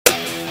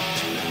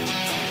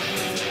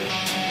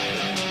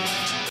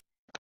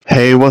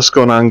Hey, what's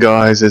going on,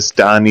 guys? It's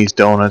Donnie's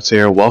Donuts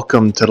here.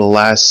 Welcome to the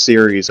last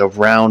series of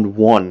round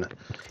one.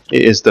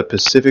 It is the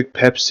Pacific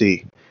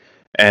Pepsi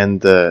and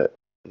the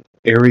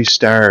Erie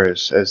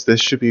Stars, as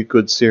this should be a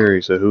good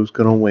series of who's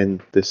going to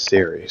win this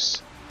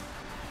series.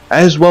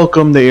 As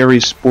welcome the Erie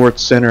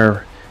Sports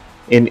Center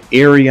in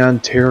Erie,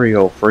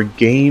 Ontario for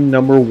game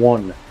number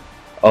one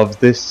of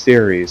this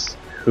series.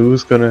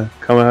 Who's going to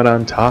come out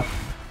on top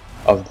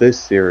of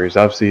this series?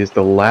 Obviously, it's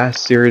the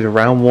last series of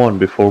round one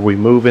before we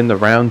move into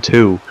round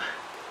two.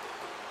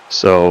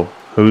 So,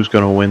 who's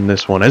going to win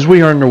this one? As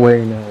we are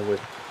underway now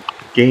with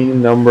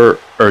game number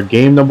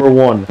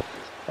one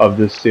of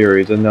this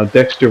series. And now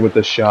Dexter with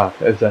the shot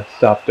as that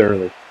stopped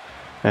early.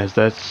 As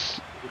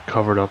that's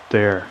covered up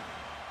there.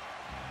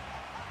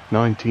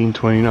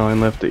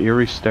 19:29 left. The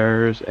Erie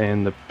Stars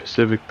and the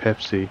Pacific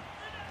Pepsi.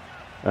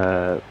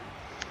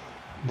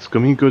 It's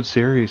going to be a good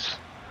series.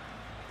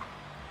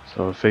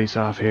 So a face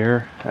off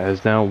here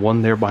as now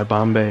won there by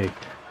Bombay.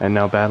 And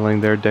now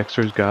battling there,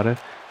 Dexter's got it.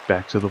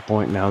 Back to the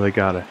point, now they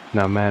got it.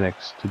 Now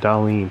Maddox to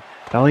Darlene.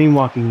 Darlene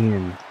walking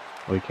in.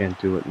 Oh, he can't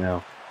do it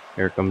now.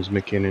 Here comes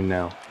McKinnon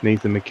now.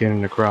 Nathan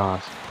McKinnon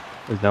across.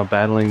 Is now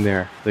battling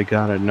there. They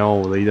got it.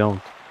 No, they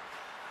don't.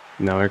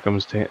 Now here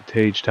comes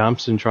Tage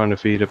Thompson trying to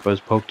feed it, but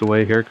is poked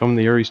away. Here come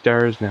the Erie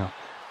Stars now.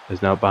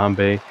 Is now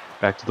Bombay.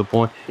 Back to the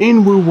point.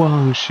 In Wu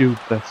Wang shoot.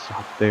 That's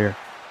stopped there.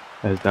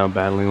 Is now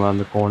battling around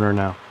the corner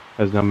now.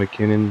 As now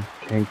McKinnon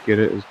can't get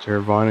it as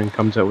Teravainen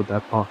comes out with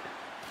that puck.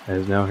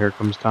 As now here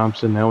comes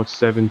Thompson. Now it's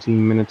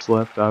 17 minutes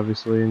left,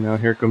 obviously. And now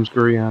here comes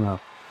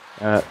Gurianov.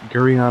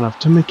 Gurianov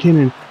to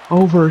McKinnon.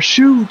 Over.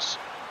 Shoots.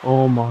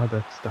 Oh my,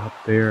 that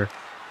stopped there.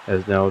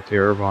 As now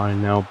Teravainen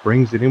now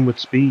brings it in with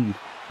speed.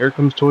 Here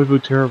comes Toivu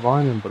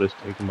Teravainen, but it's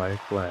taken by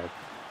Ekblad.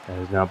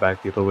 As now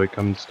back the other way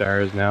comes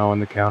Stars now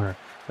on the counter.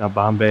 Now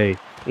Bombay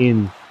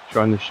in,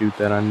 trying to shoot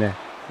that on net.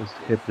 Just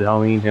hit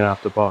Darlene, hit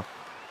off the puck.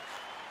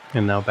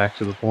 And now back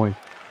to the point.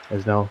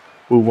 As now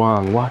Wu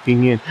Wang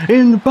walking in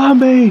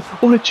Bombay!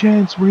 What a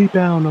chance!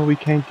 Rebound! Oh, we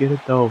can't get it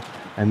though.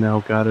 And now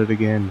got it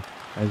again.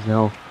 As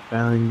now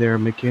battling there,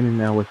 McKinnon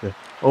now with it.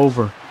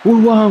 Over.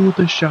 Wu Wang with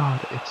the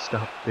shot. It's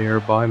stopped there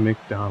by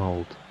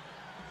McDonald.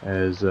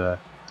 As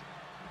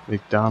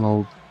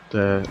McDonald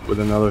with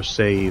another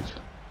save.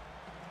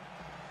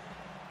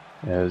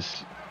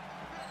 As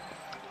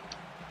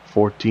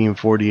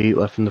 14:48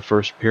 left in the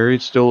first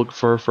period. Still looking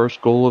for our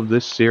first goal of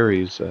this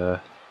series.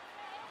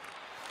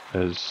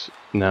 As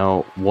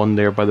now won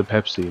there by the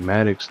Pepsi.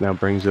 Maddox now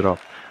brings it up.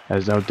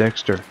 As now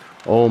Dexter.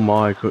 Oh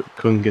my,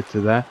 couldn't get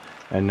to that.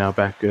 And now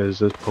back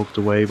as it's poked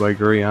away by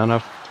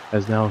Gurianov.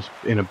 As now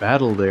in a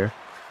battle there.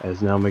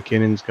 As now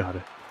McKinnon's got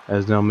it.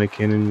 As now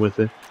McKinnon with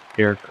it.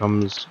 Here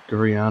comes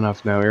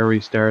Gurianov. Now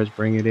Erie Stars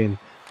bring it in.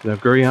 Now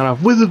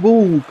Gurianov with it.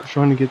 Ooh,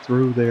 trying to get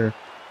through there.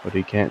 But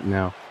he can't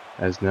now.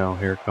 As now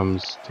here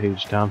comes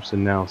Tage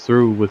Thompson now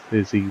through with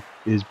his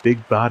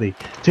big body.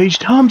 Tage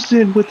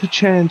Thompson with the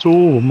chance.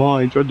 Oh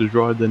my, tried to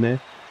draw the net.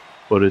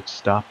 But it's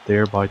stopped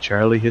there by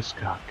Charlie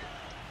Hiscock.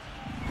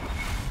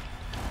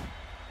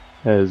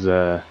 As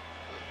looked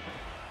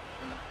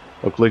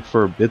like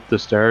for a bit the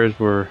Stars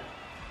were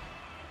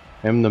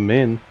hemming them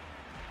in.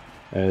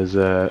 As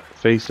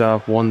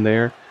face-off one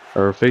there,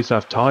 or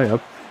face-off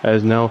tie-up.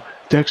 As now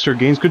Dexter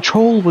gains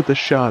control with the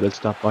shot. It's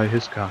stopped by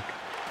Hiscock.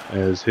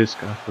 As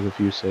Hiscock with a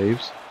few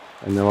saves.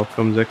 And now up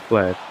comes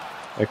Ekblad.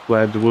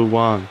 Ekblad to Wu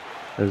Wang.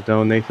 As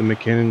now Nathan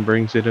McKinnon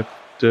brings it up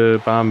to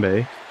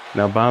Bombay.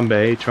 Now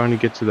Bombay trying to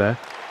get to that.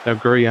 Now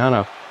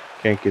Gurianov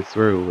can't get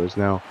through. As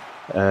now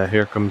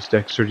here comes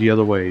Dexter the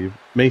other way.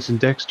 Mason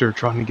Dexter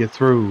trying to get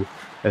through.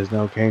 As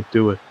now can't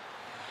do it.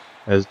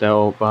 As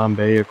now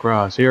Bombay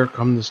across. Here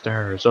come the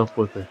Stars up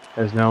with it.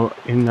 As now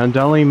in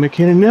Darlene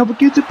McKinnon now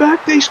gets it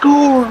back. They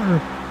score!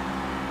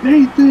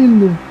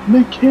 Nathan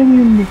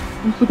McKinnon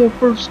for the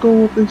first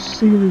goal of this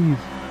series.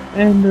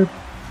 And the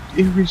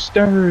Erie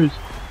Stars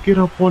get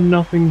up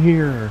 1-0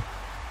 here.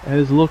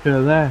 As look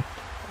at that.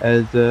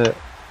 As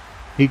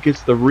he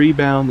gets the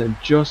rebound and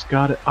just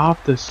got it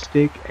off the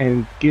stick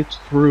and gets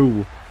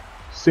through.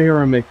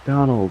 Sarah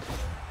McDonald.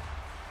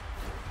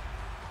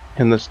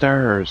 And the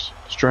Stars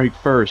strike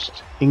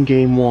first in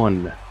game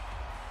one.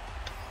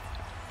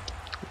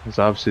 It's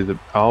obviously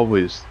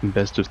always the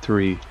best of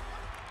three.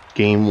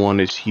 Game one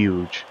is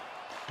huge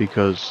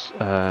because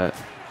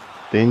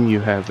then you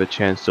have a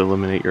chance to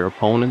eliminate your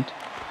opponent,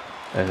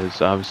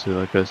 as obviously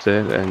like I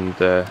said, and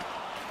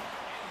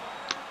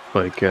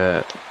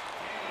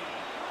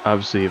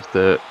obviously if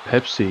the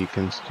Pepsi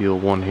can steal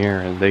one here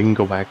and they can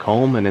go back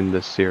home and in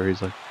this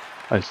series like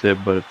I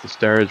said, but if the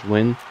Stars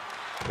win,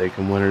 they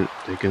can win it,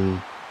 they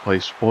can play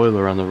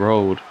spoiler on the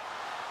road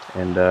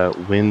and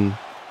win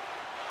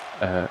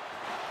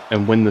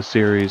the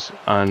series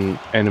on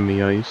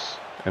enemy ice,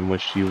 and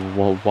which you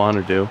won't want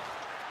to do.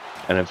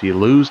 And if you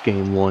lose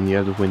game one, you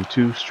have to win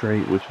 2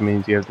 straight, which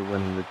means you have to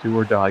win the do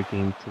or die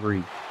game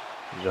 3.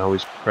 There's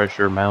always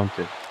pressure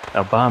mounted.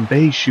 Now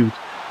Bombay shoots.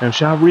 Now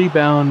shot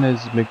rebound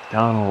as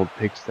McDonald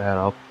picks that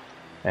up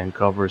and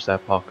covers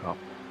that puck up.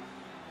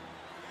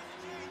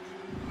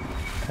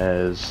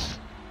 As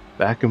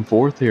back and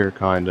forth here,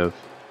 kind of.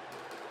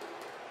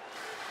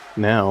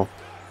 Now,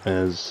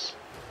 as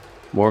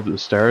more of the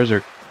Stars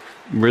are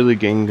really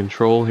gaining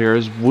control here,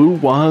 as Wu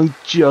Wang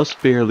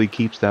just barely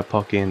keeps that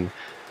puck in.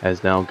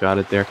 As now got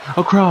it there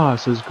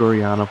across as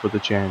Guryanov with a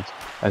chance.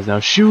 As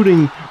now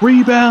shooting,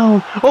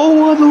 rebound.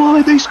 Oh, on the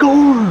line, they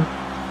score!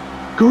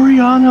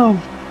 Guryanov,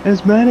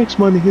 as Maddox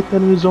might have hit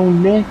that in his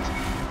own net,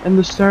 and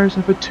the Stars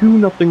have a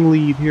 2-0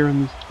 lead here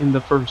in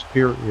the first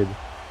period.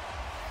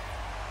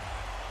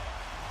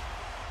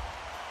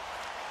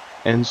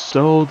 And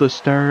so the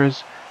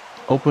Stars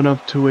open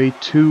up to a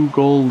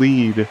 2-goal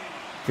lead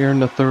here in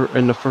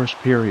the first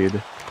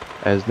period.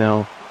 As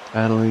now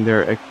battling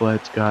there,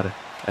 Ekblad's got it.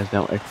 As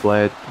now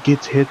Ekblad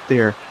gets hit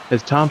there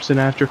as Thompson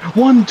after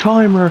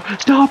one-timer.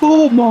 Stop!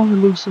 Oh my,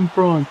 loose in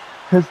front.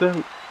 As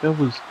that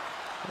was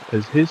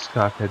as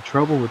Hiscock had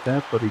trouble with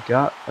that, but he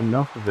got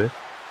enough of it.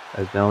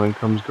 As now in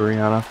comes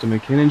Guryanov to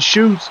McKinnon,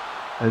 shoots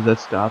as that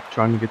stopped,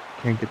 can't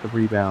get the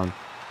rebound.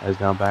 As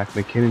now back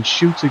McKinnon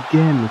shoots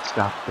again, it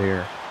stopped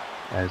there.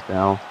 As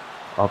now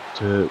up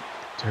to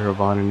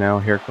Teravainen now.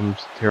 Here comes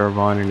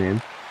Teravainen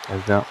in.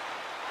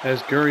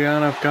 As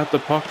Guryanov got the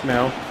puck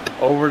now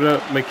over to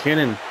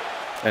McKinnon.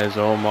 As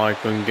oh my,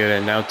 couldn't get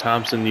it. Now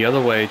Thompson the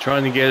other way,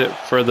 trying to get it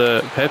for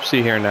the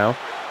Pepsi here now.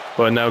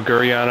 But now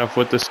Guryanov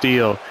with the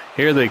steal.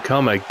 Here they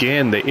come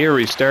again. The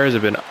Erie Stars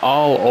have been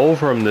all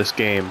over him this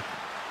game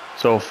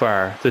so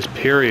far, this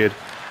period.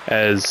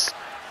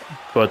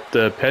 But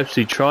the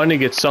Pepsi trying to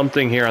get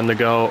something here on the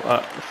go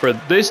for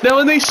this now,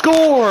 and they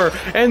score!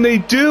 And they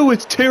do!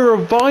 It's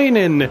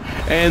Teravainen!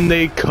 And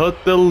they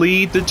cut the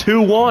lead to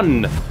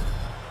 2-1.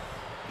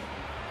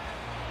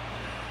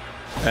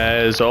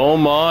 As oh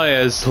my,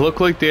 as looked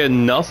like they had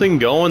nothing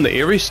going. The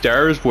Erie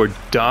Stars were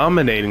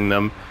dominating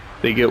them.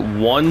 They get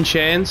one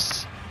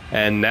chance,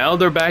 and now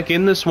they're back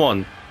in this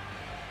one.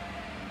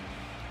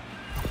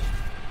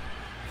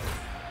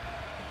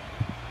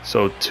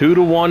 So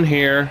 2-1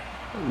 here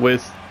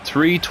with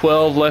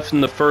 3:12 left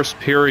in the first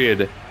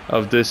period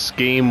of this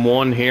game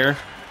one here,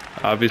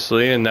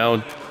 obviously, and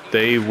now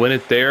they win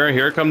it there.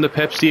 Here come the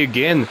Pepsi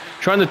again,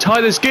 trying to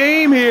tie this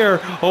game here.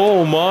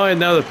 Oh my,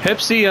 now the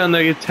Pepsi on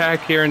the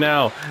attack here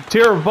now.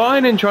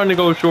 Teravainen trying to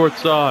go short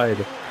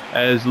side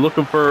as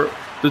looking for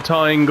the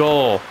tying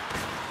goal.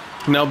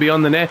 Now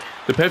beyond the net,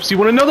 the Pepsi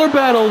win another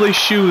battle. They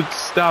shoot,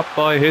 stopped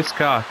by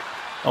Hiscock.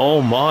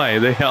 Oh my,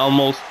 they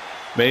almost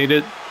made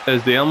it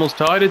as they almost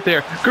tied it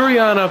there.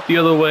 Guryanov the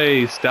other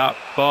way, stopped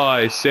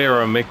by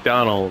Sarah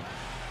McDonald.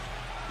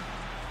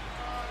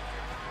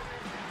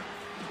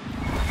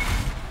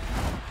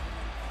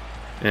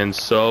 And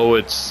so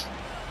it's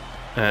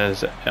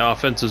as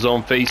offensive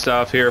zone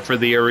face-off here for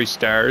the Erie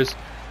Stars,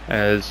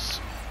 as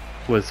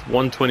with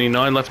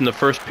 1:29 left in the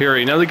first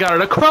period. Now they got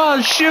it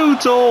across,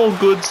 shoots, oh,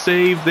 good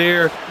save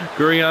there.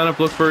 Guryanov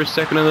looked for his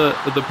second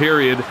of the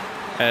period,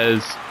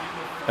 as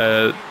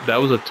that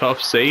was a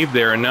tough save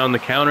there. And now in the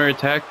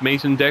counter-attack,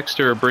 Mason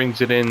Dexter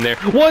brings it in there.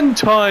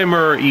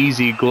 One-timer,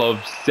 easy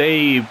glove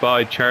save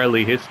by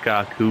Charlie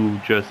Hiscock, who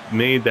just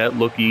made that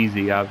look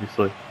easy,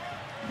 obviously.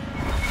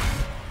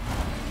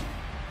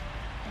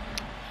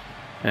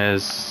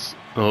 As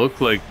it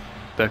looked like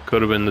that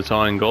could have been the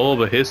tying goal,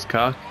 but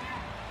Hiscock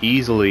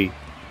easily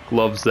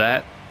gloves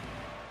that.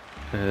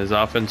 As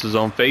offense's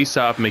own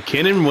face-off,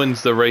 McKinnon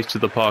wins the race to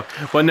the puck,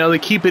 but now they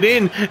keep it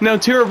in. Now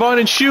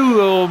Teravainen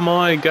shoot, oh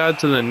my god,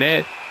 to the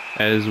net.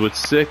 As with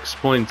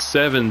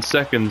 6.7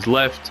 seconds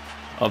left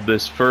of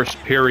this first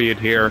period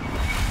here,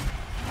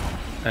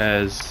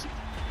 as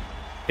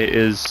it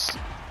is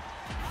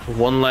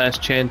one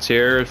last chance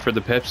here for the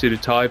Pepsi to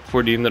tie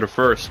before the end of the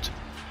first.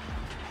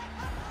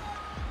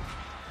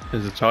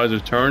 As the tides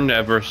have turned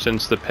ever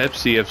since the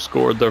Pepsi have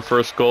scored their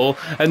first goal.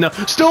 And now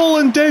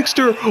stolen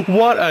Dexter!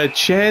 What a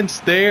chance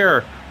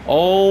there!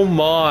 Oh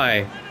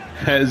my!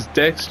 Has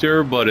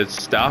Dexter, but it's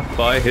stopped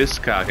by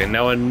Hiscock. And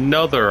now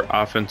another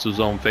offensive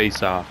zone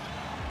face-off.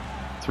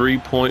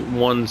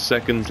 3.1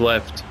 seconds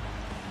left.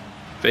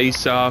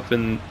 Face-off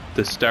in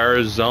the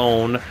Stars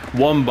zone.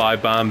 Won by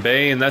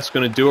Bombay, and that's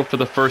going to do it for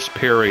the first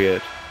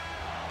period.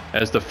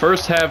 As the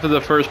first half of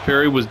the first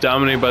period was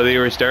dominated by the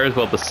Erie Stars,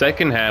 while the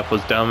second half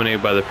was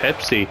dominated by the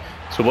Pepsi.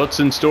 So what's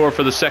in store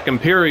for the second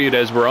period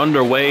as we're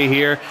underway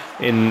here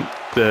in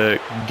the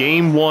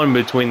game one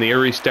between the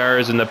Erie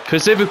Stars and the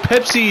Pacific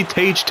Pepsi?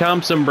 Tage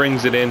Thompson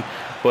brings it in,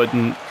 but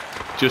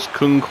just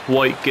couldn't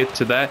quite get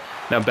to that.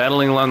 Now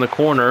battling along the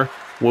corner,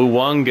 Wu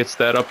Wang gets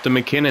that up to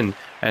McKinnon,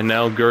 and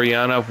now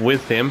Guryanov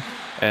with him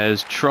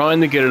as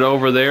trying to get it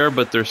over there,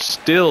 but they're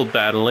still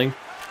battling.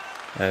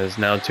 As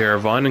now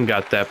Teravainen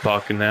got that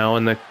puck, and now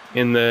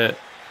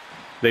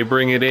they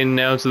bring it in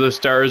now to the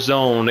Star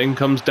zone. In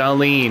comes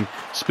Darlene,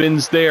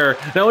 spins there,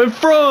 now in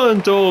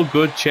front. Oh,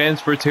 good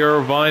chance for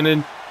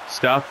Teravainen,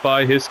 stopped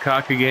by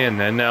Hiscock again.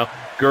 And now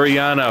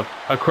Guryanov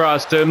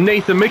across to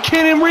Nathan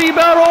McKinnon,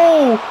 rebound.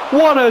 Oh,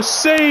 what a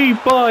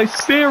save by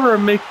Sarah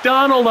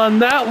McDonald on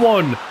that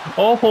one.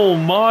 Oh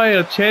my,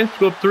 a chance to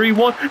go up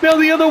 3-1. Now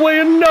the other way,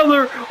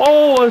 another.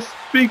 Oh, a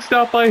big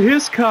stop by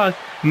Hiscock.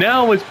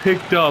 Now it's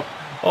picked up.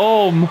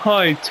 Oh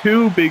my,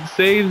 two big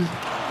saves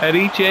at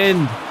each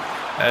end.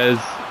 As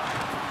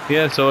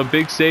yeah, so a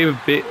big save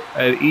a bit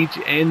at each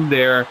end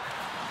there.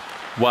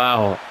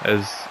 Wow,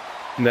 as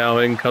now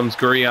in comes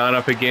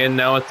Guryanov again.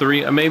 Now a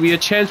 3, maybe a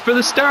chance for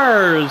the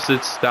Stars.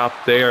 It's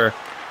stopped there.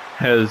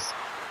 As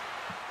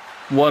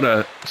what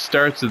a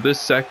start to this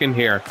second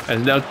here.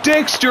 As now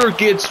Dexter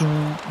gets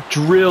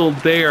drilled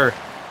there.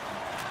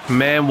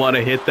 Man, what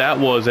a hit that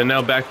was. And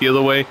now back the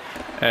other way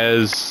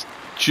as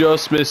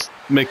just missed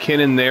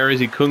McKinnon there as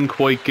he couldn't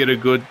quite get a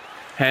good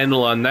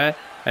handle on that.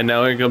 And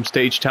now here comes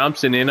Tage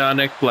Thompson in on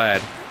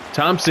Ekblad.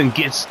 Thompson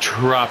gets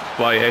dropped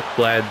by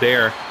Ekblad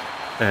there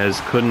as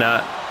could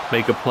not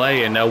make a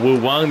play. And now Wu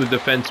Wang, the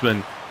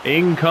defenseman.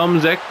 In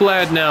comes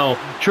Ekblad now.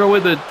 Throw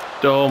with it.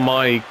 Oh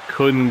my,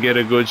 couldn't get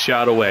a good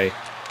shot away.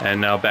 And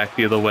now back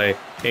the other way.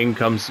 In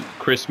comes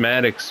Chris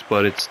Maddox,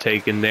 but it's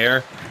taken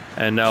there.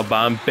 And now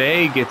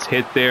Bombay gets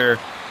hit there.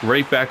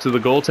 Right back to the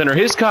goaltender.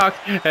 Hiscock,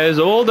 as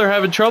they're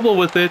having trouble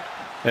with it.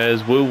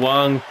 As Wu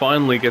Wang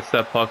finally gets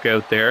that puck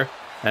out there.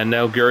 And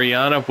now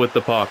Guryanov with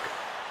the puck.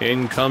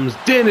 In comes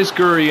Denis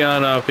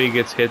Guryanov. He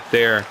gets hit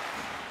there.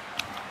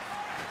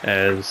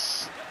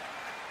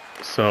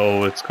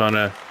 So it's kind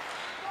of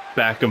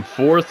back and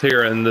forth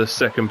here in the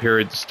second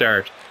period to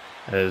start.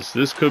 As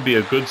this could be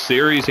a good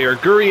series here.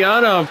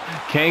 Guryanov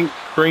can't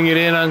bring it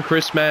in on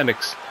Chris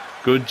Maddox.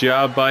 Good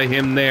job by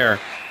him there,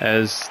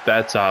 as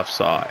that's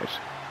offside.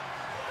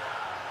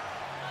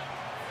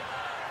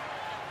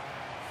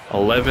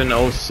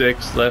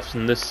 11:06 left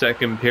in this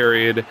second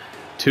period.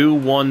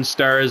 2-1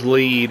 Stars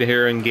lead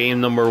here in game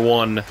number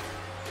 1.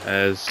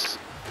 As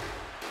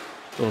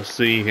we'll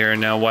see here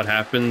now what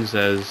happens,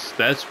 as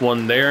that's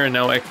one there, and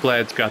now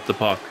Ekblad's got the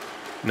puck.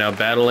 Now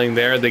battling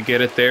there, they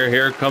get it there.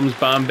 Here comes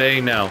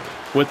Bombay now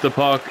with the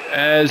puck,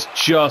 as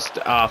just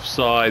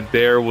offside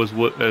there was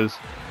as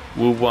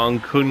Wu Wang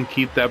couldn't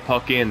keep that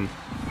puck in.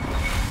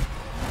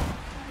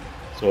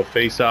 So a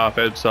face-off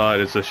outside.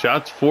 As the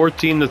shot's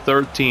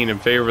 14-13 in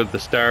favor of the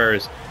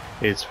Stars.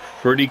 It's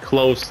pretty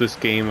close this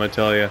game, I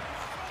tell you,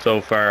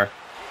 so far.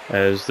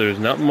 As there's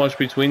not much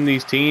between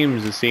these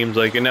teams, it seems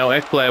like. And now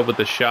Ekblad with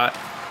the shot,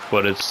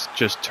 but it's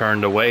just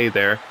turned away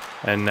there.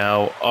 And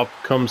now up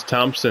comes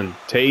Thompson.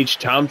 Tage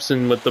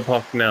Thompson with the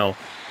puck now.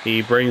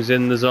 He brings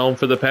in the zone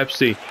for the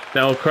Pepsi.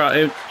 Now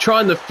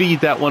trying to feed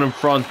that one in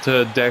front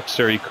to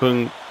Dexter. He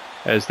couldn't,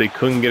 as they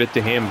couldn't get it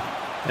to him.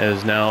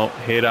 As now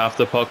hit off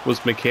the puck was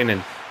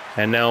McKinnon.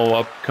 And now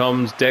up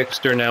comes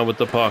Dexter now with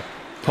the puck.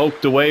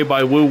 Poked away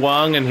by Wu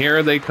Wang, and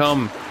here they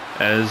come.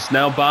 As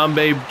now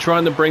Bombay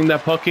trying to bring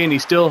that puck in. He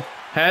still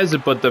has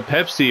it, but the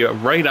Pepsi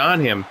right on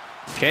him.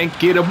 Can't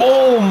get him.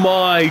 Oh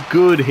my,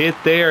 good hit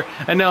there.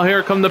 And now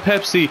here come the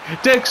Pepsi.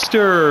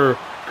 Dexter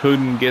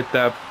couldn't get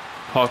that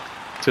puck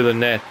to the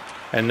net.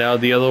 And now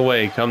the other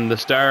way come the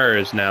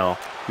Stars now.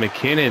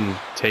 McKinnon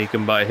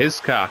taken by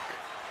Hiscock.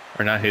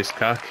 Or not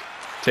Hiscock.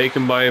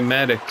 Taken by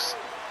Maddox.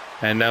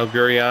 And now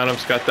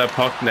Guryanov's got that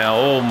puck now.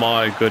 Oh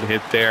my, good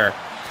hit there.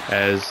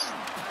 As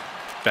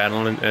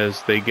battling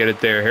as they get it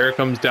there. Here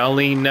comes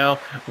Darlene now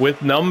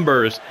with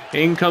numbers.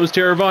 In comes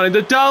Tiravani.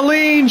 The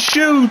Darlene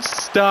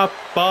shoots. Stopped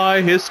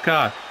by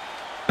Hiscock.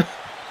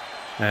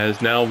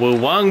 As now Wu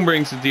Wang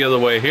brings it the other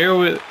way.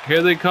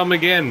 Here they come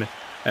again.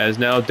 As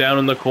now down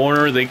in the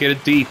corner, they get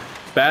it deep.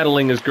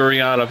 Battling is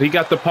Guryanov. He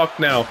got the puck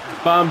now.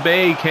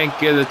 Bombay can't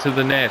get it to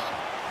the net.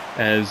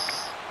 As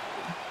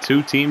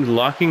two teams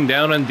locking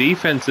down on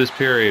defense this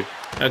period.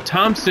 Now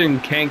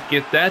Thompson can't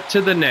get that to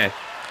the net.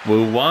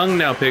 Wu Wang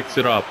now picks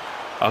it up.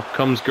 Up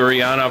comes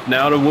Guryanov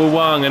now to Wu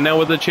Wang, and now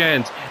with a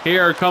chance.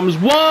 Here comes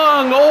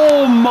Wang.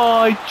 Oh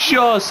my,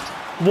 just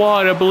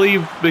what? I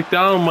believe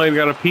McDonald might have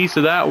got a piece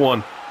of that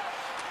one.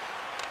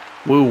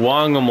 Wu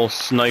Wang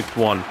almost sniped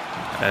one.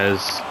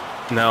 As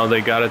now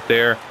they got it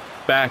there.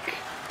 Back.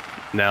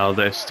 Now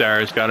the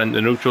Stars got in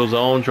the neutral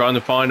zone, trying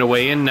to find a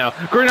way in now.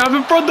 Guryanov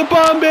in front of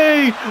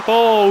Bombay.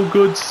 Oh,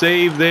 good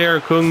save there.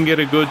 Couldn't get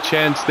a good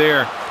chance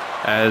there.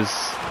 As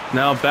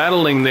now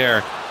battling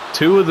there.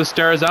 Two of the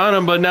Stars on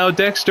him, but now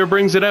Dexter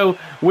brings it out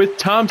with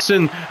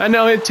Thompson. And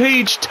now hit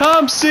Tage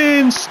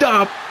Thompson.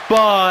 Stopped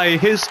by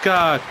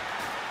Hiscock.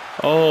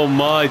 Oh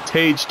my,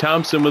 Tage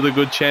Thompson with a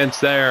good chance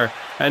there.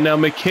 And now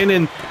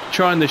McKinnon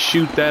trying to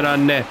shoot that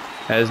on net.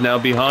 As now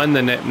behind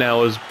the net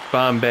now is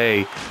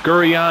Bombay.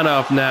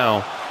 Guryanov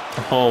now.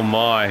 Oh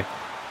my.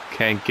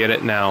 Can't get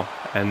it now.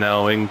 And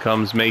now in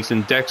comes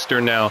Mason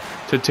Dexter now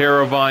to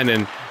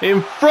Teravainen.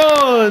 In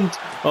front!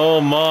 Oh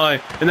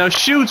my. And now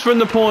shoots from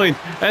the point.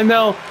 And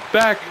now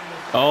back.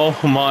 Oh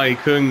my.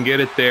 Couldn't get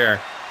it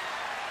there.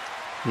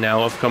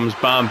 Now up comes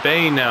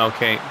Bombay now.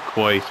 Can't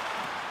quite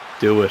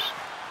do it.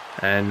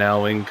 And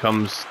now in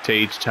comes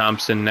Tage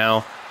Thompson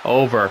now.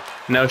 Over.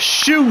 Now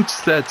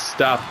shoots. That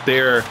stopped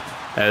there.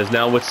 As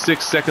now with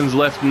 6 seconds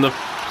left in the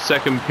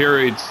second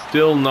period,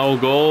 still no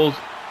goals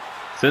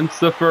since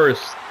the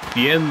first.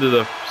 The end of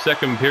the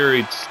second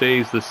period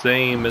stays the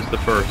same as the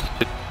first.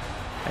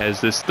 As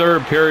this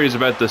third period is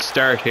about to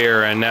start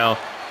here, and now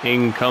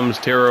in comes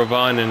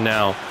Teravainen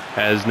now.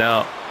 As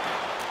now,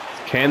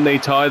 can they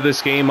tie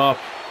this game up?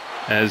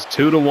 As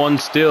 2-1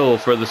 still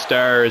for the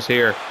Stars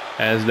here.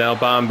 As now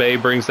Bombay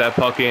brings that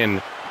puck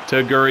in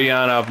to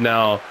Guryanov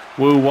now.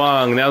 Wu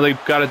Wang, now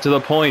they've got it to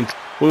the point.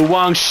 Wu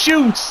Wang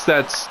shoots!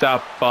 That's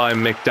stopped by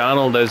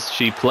McDonald as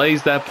she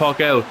plays that puck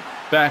out.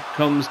 Back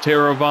comes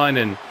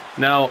Teravainen.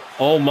 Now,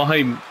 oh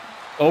my,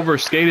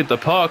 overskated the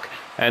puck.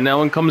 And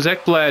now in comes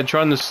Ekblad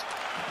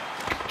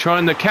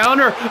trying to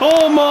counter.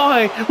 Oh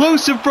my,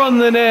 loose in front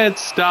of the net.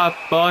 Stopped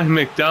by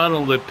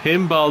McDonald. It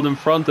pinballed in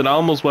front and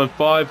almost went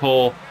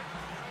 5-hole.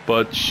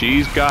 But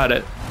she's got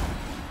it.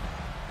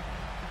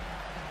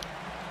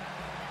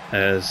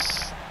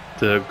 As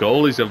the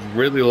goalies have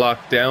really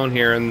locked down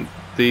here in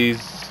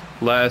these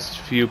last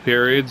few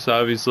periods.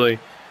 Obviously,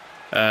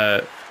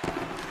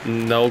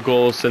 no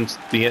goals since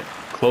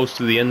close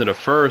to the end of the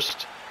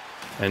first.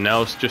 And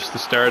now it's just the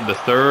start of the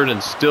third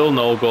and still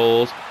no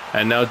goals.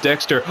 And now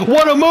Dexter,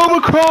 what a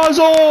move across!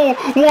 Oh,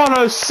 what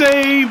a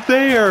save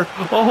there!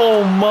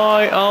 Oh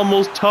my,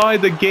 almost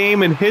tied the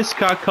game, and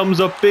Hiscock comes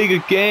up big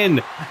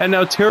again. And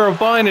now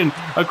Teravainen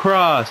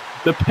across.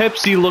 The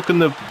Pepsi looking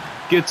to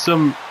get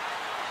some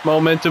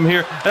momentum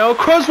here. Now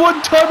across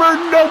one timer,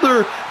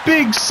 another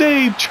big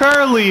save.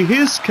 Charlie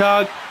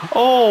Hiscock,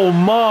 oh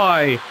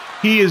my,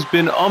 he has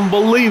been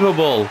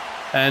unbelievable.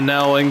 And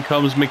now in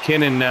comes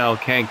McKinnon now,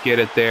 can't get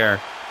it there.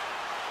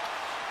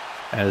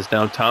 As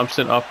now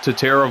Thompson up to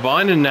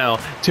Teravainen now.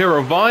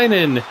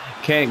 Teravainen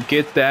can't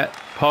get that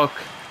puck.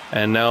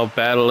 And now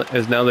battle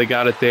as now they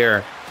got it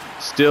there.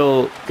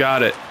 Still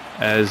got it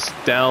as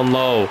down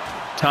low.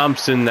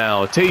 Thompson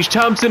now. Tage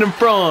Thompson in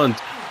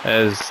front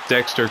as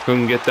Dexter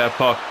couldn't get that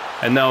puck.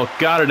 And now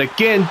got it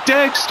again.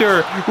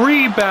 Dexter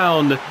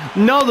rebound.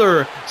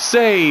 Another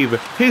save.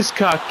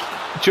 Hiscock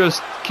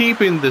just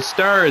keeping the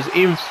Stars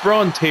in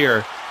front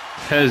here.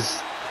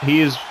 As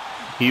he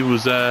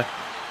was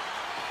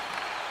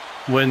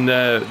when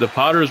the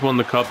Potters won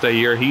the cup that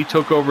year, he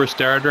took over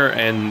starter,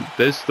 and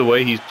the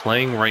way he's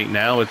playing right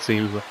now, it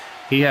seems like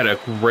he had a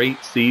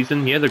great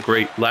season. He had a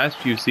great last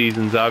few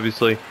seasons,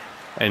 obviously,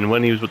 and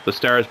when he was with the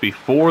Stars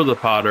before the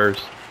Potters,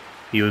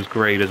 he was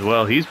great as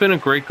well. He's been a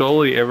great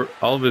goalie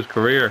all of his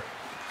career,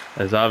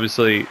 as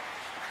obviously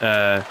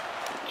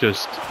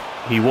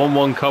he won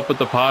one cup with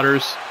the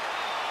Potters,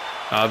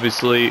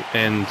 obviously,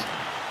 and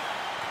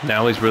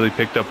now he's really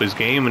picked up his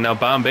game. And now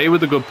Bombay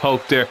with a good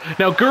poke there.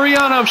 Now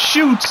Guryanov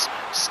shoots.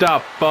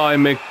 Stopped by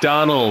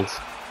McDonald.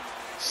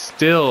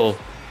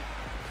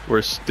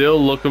 We're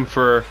still looking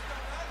for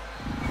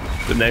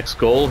the next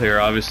goal here,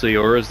 obviously.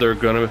 Or is there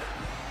there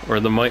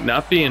might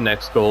not be a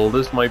next goal.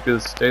 This might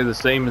stay the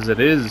same as it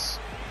is.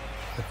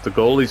 If the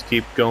goalies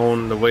keep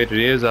going the way it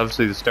is,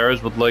 obviously the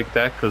Stars would like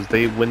that because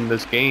they win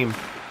this game.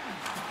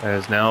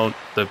 As now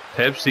the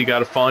Pepsi got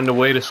to find a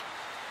way to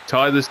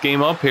tie this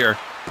game up here.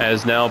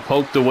 As now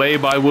poked away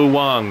by Wu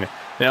Wang.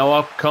 Now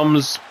up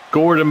comes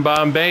Gordon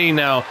Bombay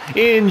now.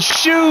 In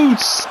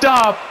shoots!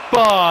 Stopped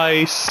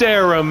by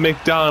Sarah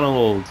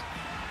McDonald.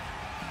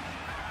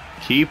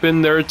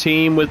 Keeping their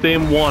team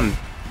within one.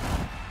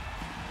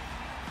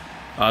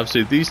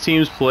 Obviously, these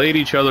teams played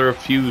each other a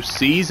few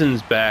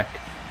seasons back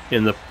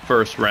in the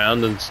first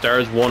round, and the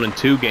Stars won in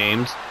 2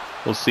 games.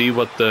 We'll see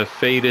what the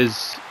fate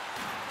is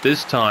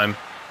this time.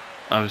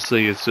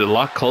 Obviously, it's a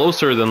lot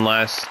closer than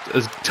last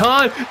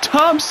time.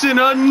 Thompson,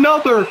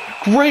 another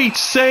great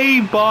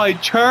save by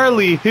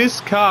Charlie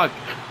Hiscock.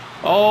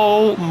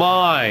 Oh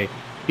my.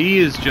 He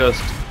is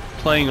just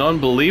playing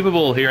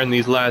unbelievable here in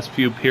these last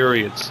few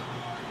periods.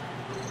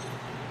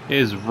 It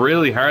is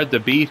really hard to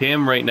beat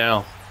him right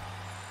now.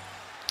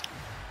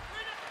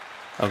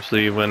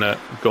 Obviously, when a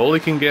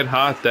goalie can get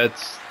hot,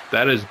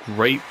 that is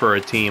great for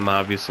a team,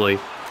 obviously.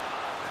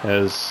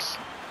 As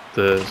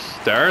the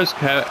Stars,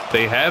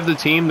 they have the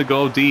team to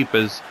go deep,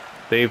 as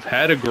they've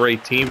had a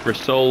great team for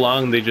so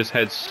long. They just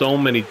had so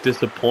many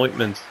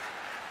disappointments,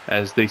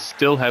 as they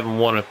still haven't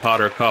won a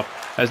Potter Cup.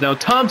 As now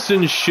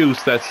Thompson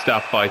shoots, that's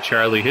stopped by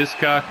Charlie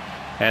Hiscock,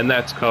 and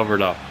that's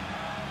covered up.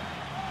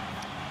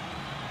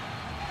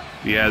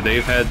 Yeah,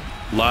 they've had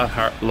a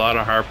lot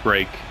of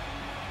heartbreak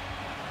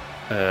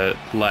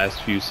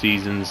last few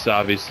seasons.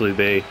 Obviously,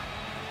 they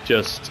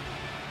just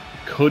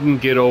couldn't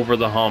get over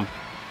the hump.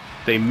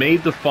 They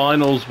made the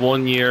finals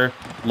one year,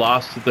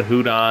 lost to the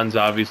Hootons,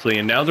 obviously,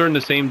 and now they're in the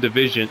same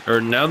division,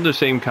 or now in the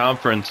same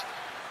conference,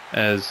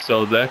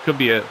 so that could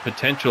be a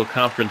potential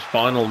conference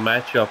final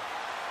matchup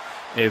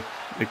if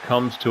it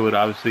comes to it.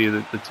 Obviously,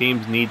 the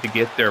teams need to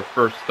get there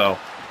first, though.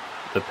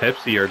 The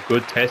Pepsi are a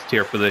good test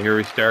here for the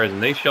Erie Stars,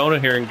 and they've shown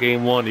it here in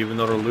Game 1, even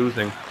though they're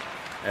losing,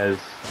 as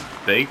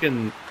they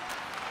can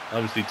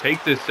obviously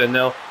take this. And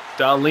now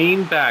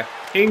Darlene back.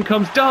 In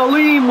comes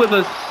Darlene with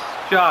a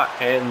shot,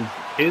 and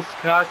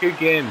Hiscock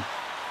again.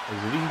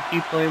 As if you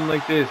keep playing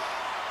like this,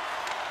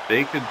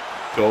 they could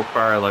go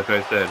far, like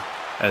I said.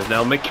 As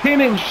now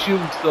McKinnon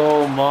shoots.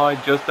 Oh my,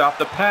 just off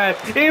the pad.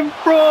 In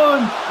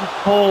front!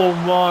 Oh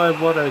my,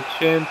 what a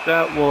chance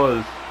that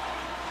was.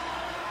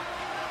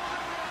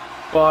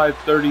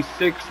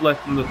 5:36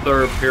 left in the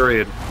third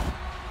period.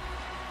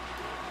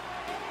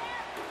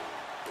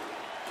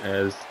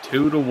 As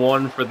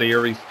 2-1 for the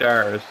Erie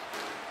Stars.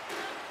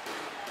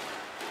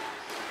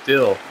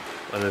 Still,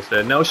 when they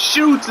said now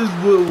shoots as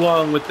Wu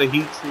Wong with the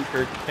heat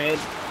seeker. Can't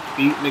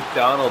beat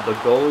McDonald. The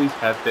goalies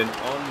have been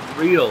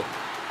unreal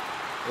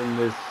in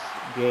this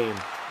game.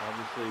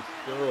 Obviously,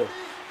 still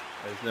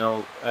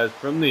as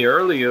from the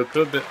early, we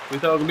thought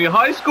it would be a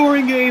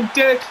high-scoring game.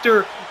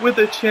 Dexter with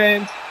a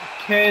chance,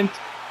 can't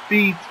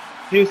beat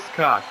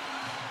Hiscock,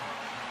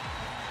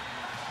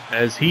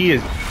 as he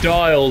is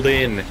dialed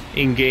in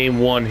game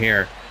one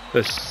here.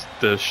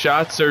 The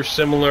shots are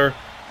similar.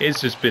 It's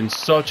just been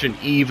such an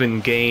even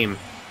game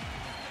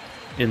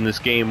in this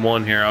game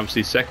one here.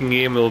 Obviously, second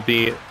game will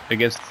be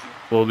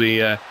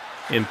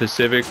in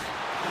Pacific.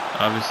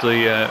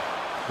 Obviously,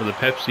 for the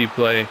Pepsi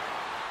play,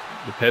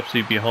 the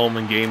Pepsi be home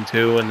in game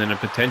two, and then a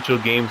potential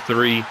game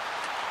three,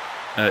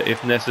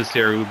 if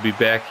necessary, would be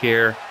back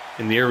here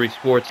in the Erie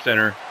Sports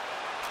Center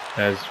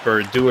as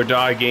for do or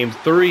die game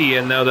three.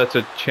 And now that's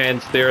a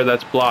chance there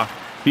that's blocked.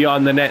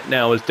 Beyond the net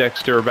now is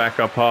Dexter back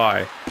up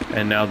high,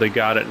 and now they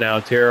got it now.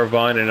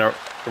 Terravine and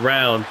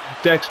around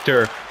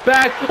Dexter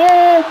back.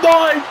 Oh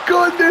my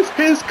goodness,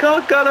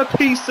 Hiscock got a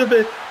piece of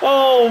it.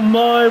 Oh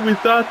my, we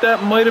thought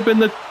that might have been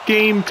the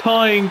game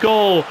tying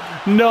goal.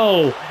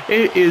 No,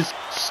 it is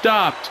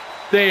stopped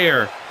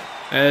there,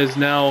 as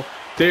now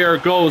there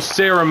goes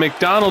Sarah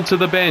McDonald to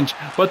the bench,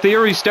 but the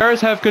Erie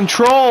Stars have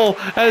control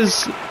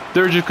as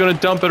they're just going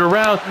to dump it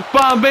around.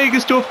 Bombay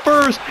gets to a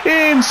first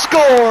and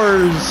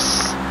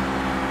scores.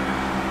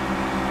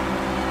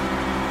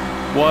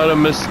 What a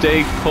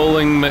mistake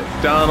pulling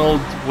McDonald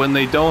when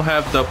they don't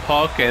have the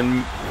puck,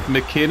 and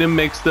McKinnon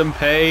makes them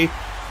pay,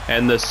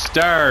 and the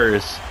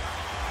Stars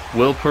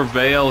will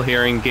prevail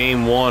here in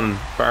game one.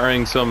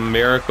 Barring some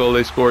miracle,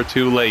 they score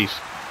too late.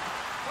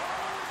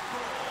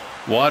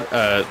 What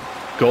a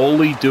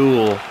goalie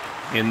duel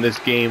in this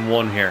game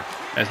one here.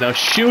 As now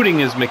shooting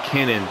is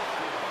McKinnon,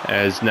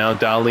 as now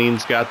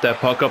Darlene's got that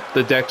puck up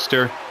the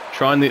Dexter,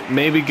 trying to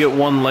maybe get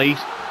one late,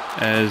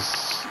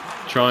 as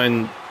try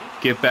and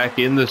get back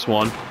in this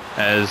one,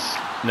 as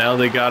now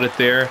they got it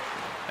there,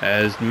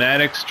 as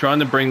Maddox trying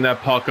to bring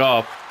that puck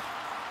up,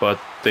 but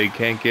they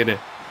can't get it,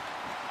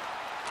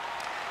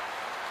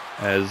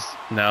 as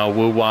now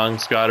Wu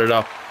Wang's got it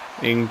up.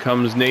 In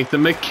comes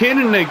Nathan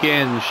McKinnon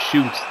again,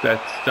 shoots,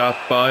 that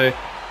stopped by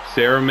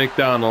Sarah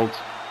McDonald.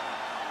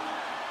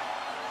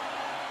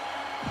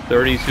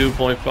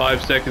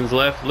 32.5 seconds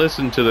left.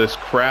 Listen to this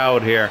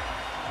crowd here.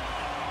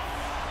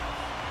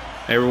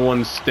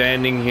 Everyone's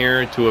standing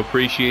here to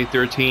appreciate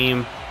their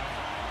team.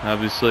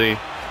 Obviously,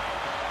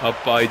 up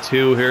by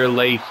 2 here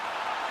late.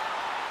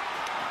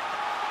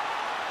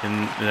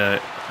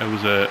 And it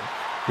was a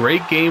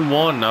great game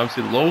one.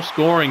 Obviously, low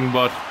scoring,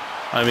 but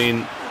I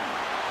mean,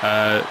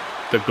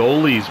 the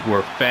goalies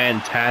were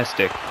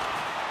fantastic.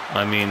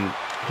 I mean,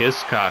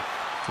 Hiscock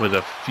with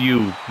a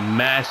few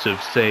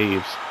massive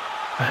saves,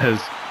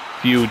 as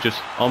few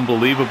just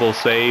unbelievable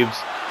saves.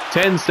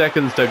 10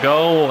 seconds to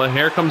go, and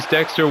here comes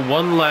Dexter.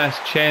 One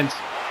last chance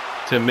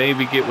to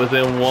maybe get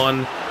within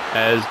one,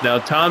 as now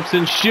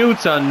Thompson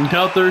shoots,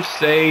 another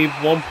save.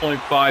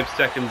 1.5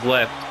 seconds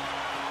left.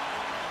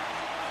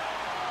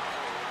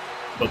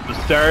 But the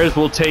Stars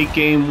will take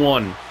game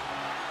one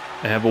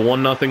and have a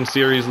 1-0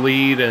 series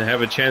lead and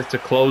have a chance to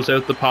close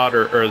out the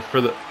Potter, or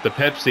for the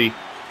Pepsi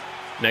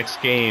next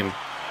game.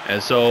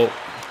 And so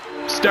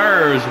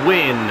Stars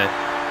win.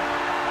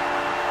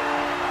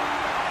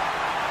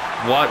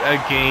 What a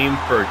game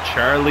for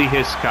Charlie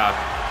Hiscock.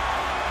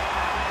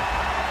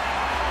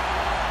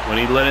 When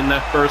he let in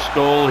that first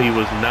goal, he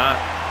was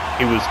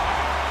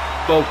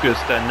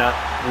focused on not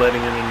letting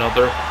in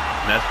another,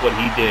 and that's what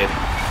he did.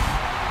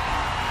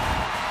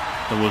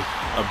 It was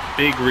a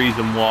big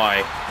reason why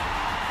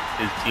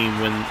his team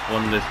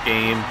won this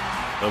game.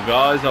 So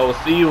guys, I will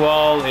see you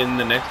all in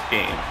the next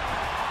game.